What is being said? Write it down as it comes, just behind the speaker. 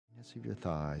Of your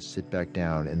thighs, sit back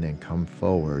down and then come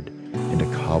forward into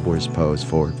cobbler's pose,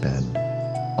 forward bend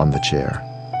on the chair.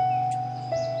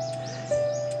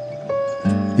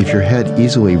 If your head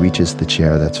easily reaches the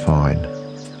chair, that's fine.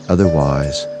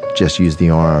 Otherwise, just use the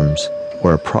arms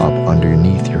or a prop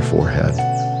underneath your forehead.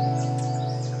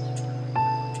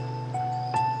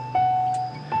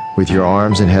 With your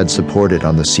arms and head supported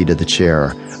on the seat of the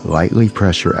chair, lightly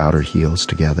press your outer heels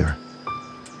together.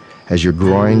 As your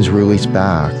groins release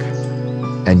back,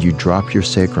 and you drop your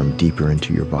sacrum deeper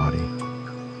into your body.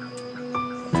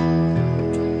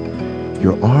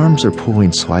 Your arms are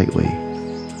pulling slightly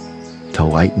to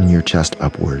lighten your chest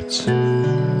upwards,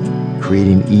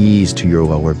 creating ease to your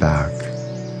lower back.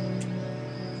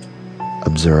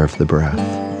 Observe the breath.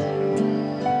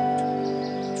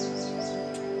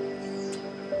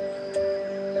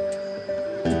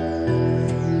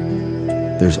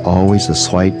 There's always a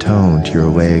slight tone to your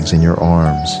legs and your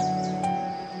arms,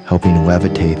 helping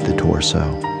levitate the torso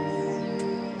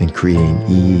and creating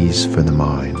ease for the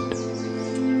mind.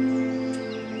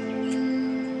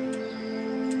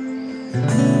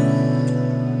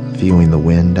 Feeling the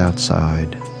wind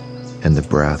outside and the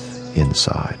breath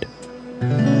inside.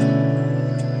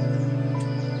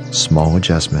 Small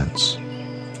adjustments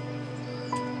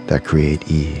that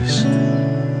create ease.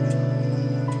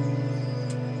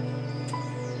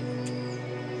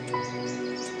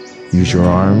 Use your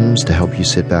arms to help you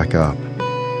sit back up.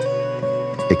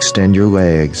 Extend your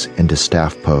legs into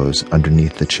staff pose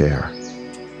underneath the chair.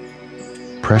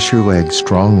 Press your legs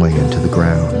strongly into the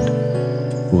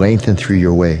ground. Lengthen through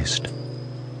your waist.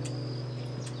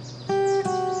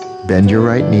 Bend your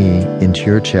right knee into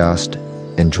your chest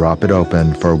and drop it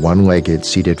open for a one-legged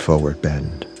seated forward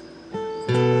bend.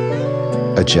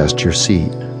 Adjust your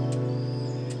seat.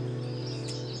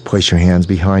 Place your hands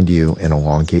behind you and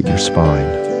elongate your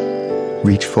spine.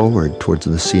 Reach forward towards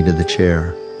the seat of the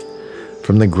chair.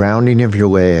 From the grounding of your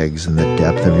legs and the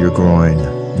depth of your groin,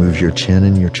 move your chin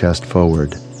and your chest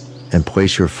forward and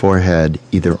place your forehead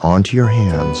either onto your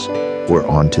hands or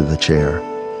onto the chair.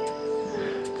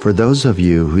 For those of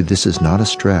you who this is not a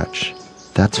stretch,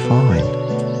 that's fine.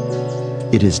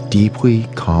 It is deeply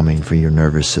calming for your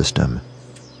nervous system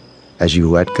as you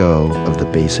let go of the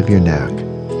base of your neck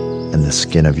and the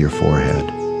skin of your forehead.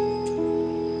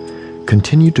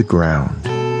 Continue to ground.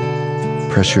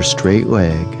 Press your straight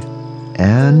leg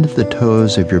and the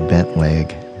toes of your bent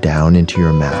leg down into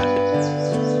your mat.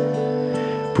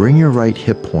 Bring your right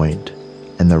hip point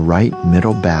and the right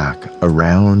middle back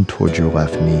around towards your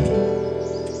left knee.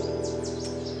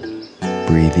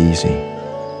 Breathe easy.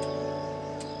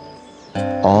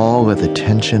 All of the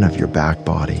tension of your back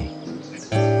body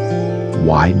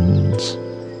widens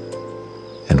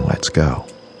and lets go.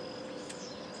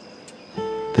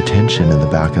 The tension in the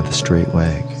back of the straight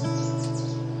leg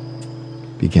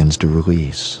begins to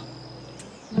release.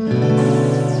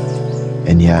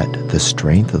 And yet, the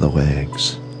strength of the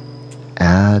legs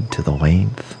add to the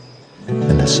length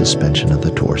and the suspension of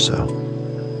the torso.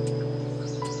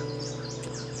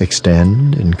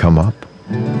 Extend and come up,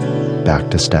 back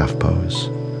to staff pose.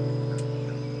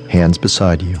 Hands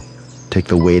beside you. Take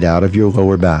the weight out of your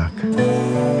lower back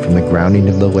from the grounding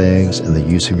of the legs and the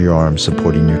use of your arms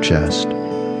supporting your chest.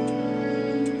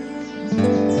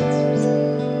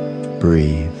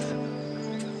 Breathe.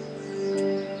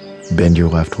 Bend your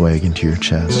left leg into your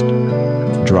chest.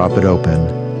 Drop it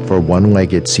open for a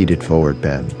one-legged seated forward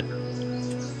bend.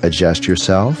 Adjust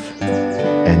yourself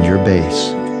and your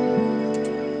base.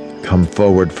 Come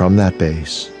forward from that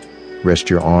base.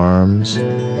 Rest your arms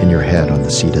and your head on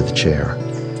the seat of the chair.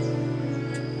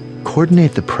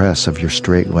 Coordinate the press of your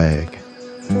straight leg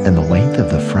and the length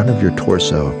of the front of your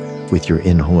torso with your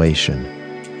inhalation.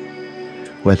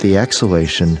 Let the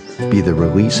exhalation be the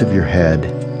release of your head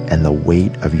and the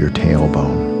weight of your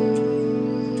tailbone.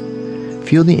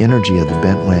 Feel the energy of the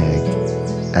bent leg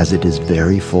as it is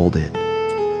very folded.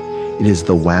 It is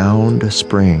the wound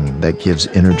spring that gives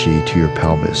energy to your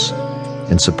pelvis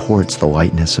and supports the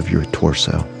lightness of your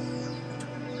torso.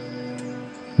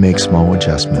 Make small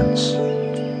adjustments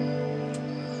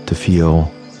to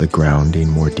feel the grounding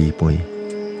more deeply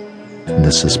and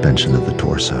the suspension of the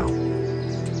torso.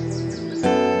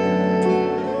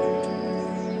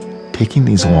 Taking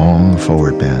these long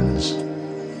forward bends,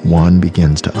 one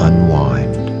begins to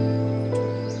unwind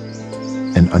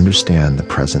and understand the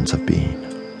presence of being.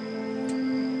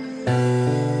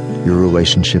 Your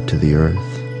relationship to the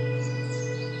earth,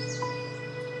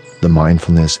 the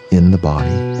mindfulness in the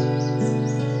body,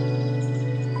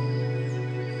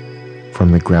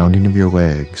 from the grounding of your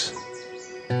legs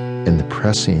and the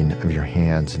pressing of your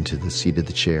hands into the seat of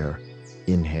the chair,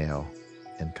 inhale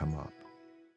and come up.